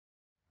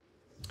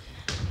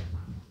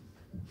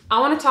I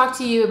want to talk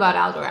to you about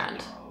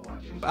Algorand.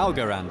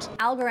 Algorand.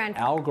 Algorand.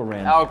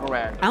 Algorand.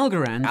 Algorand.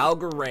 Algorand.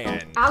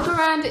 Algorand.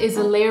 Algorand is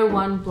a layer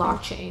 1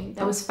 blockchain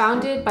that was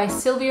founded by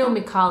Silvio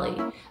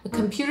Micali, a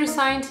computer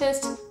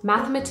scientist,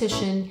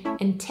 mathematician,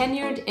 and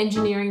tenured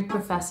engineering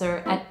professor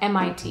at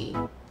MIT.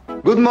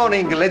 Good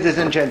morning, ladies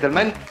and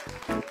gentlemen.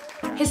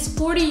 His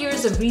 40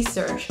 years of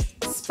research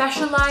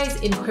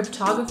specialize in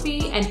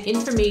cryptography and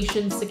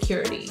information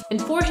security. And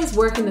for his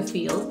work in the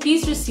field,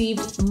 he's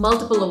received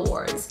multiple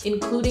awards,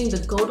 including the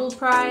Gödel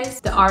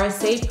Prize, the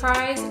RSA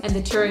Prize, and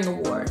the Turing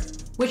Award,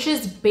 which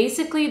is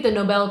basically the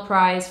Nobel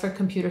Prize for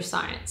computer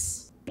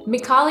science.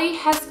 Micali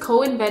has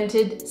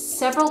co-invented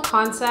several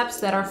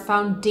concepts that are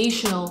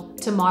foundational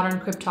to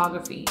modern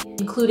cryptography,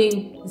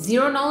 including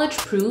zero-knowledge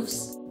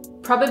proofs,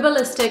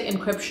 probabilistic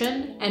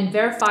encryption, and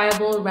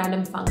verifiable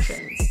random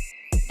functions.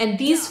 And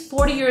these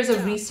 40 years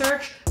of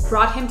research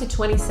brought him to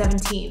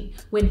 2017,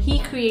 when he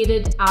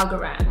created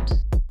Algorand,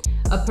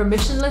 a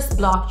permissionless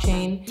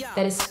blockchain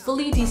that is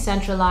fully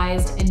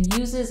decentralized and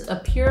uses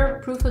a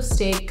pure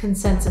proof-of-stake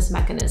consensus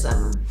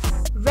mechanism.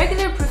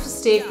 Regular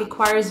proof-of-stake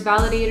requires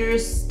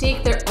validators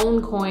stake their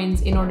own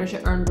coins in order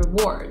to earn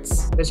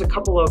rewards. There's a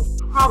couple of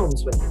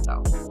problems with it,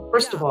 though.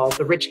 First of all,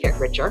 the rich get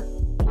richer.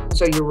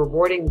 So you're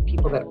rewarding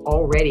people that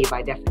already,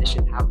 by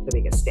definition, have the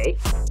biggest stake.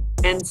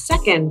 And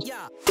second,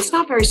 it's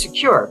not very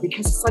secure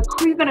because it's like,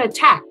 who are you going to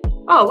attack?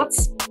 Oh,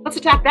 let's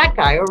attack that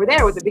guy over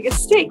there with the biggest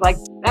stake. Like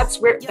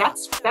that's where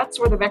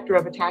the vector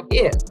of attack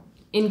is.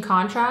 In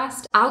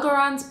contrast,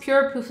 Algorand's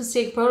pure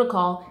proof-of-stake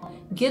protocol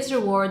gives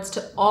rewards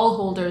to all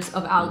holders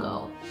of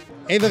algo.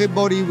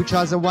 Everybody which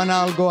has a one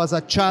algo has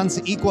a chance,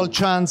 equal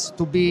chance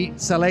to be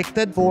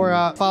selected for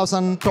a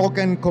 1,000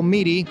 token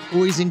committee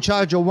who is in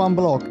charge of one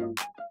block.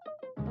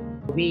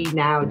 We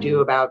now do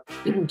about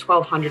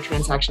 1,200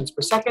 transactions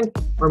per second.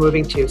 We're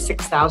moving to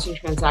 6,000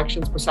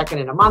 transactions per second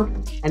in a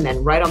month, and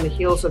then right on the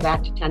heels of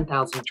that to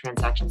 10,000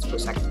 transactions per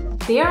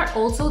second. They are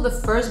also the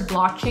first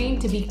blockchain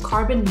to be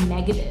carbon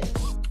negative.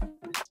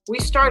 We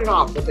started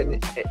off with a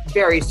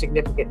very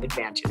significant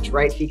advantage,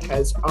 right?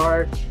 Because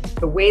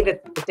the way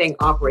that the thing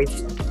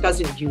operates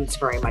doesn't use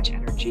very much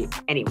energy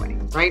anyway,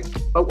 right?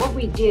 But what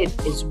we did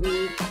is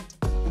we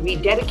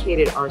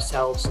dedicated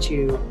ourselves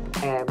to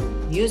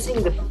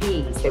using the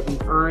fees that we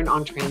earn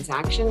on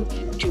transaction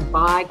to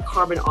buy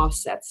carbon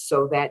offsets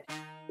so that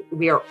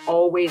we are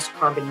always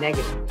carbon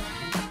negative.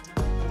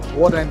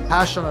 What I'm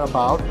passionate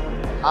about,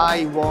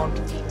 I want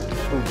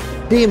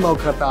to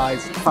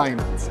democratize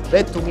finance.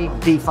 That to me,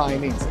 DeFi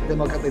means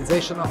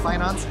democratization of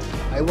finance.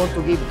 I want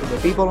to give to the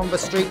people on the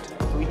street,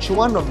 to each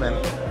one of them,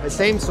 the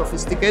same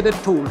sophisticated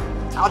tool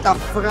at a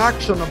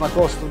fraction of a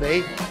cost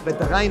today, but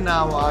right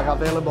now are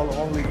available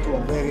only to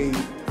a very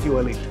few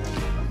elite.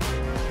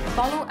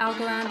 Follow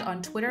Algorand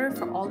on Twitter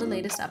for all the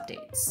latest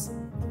updates.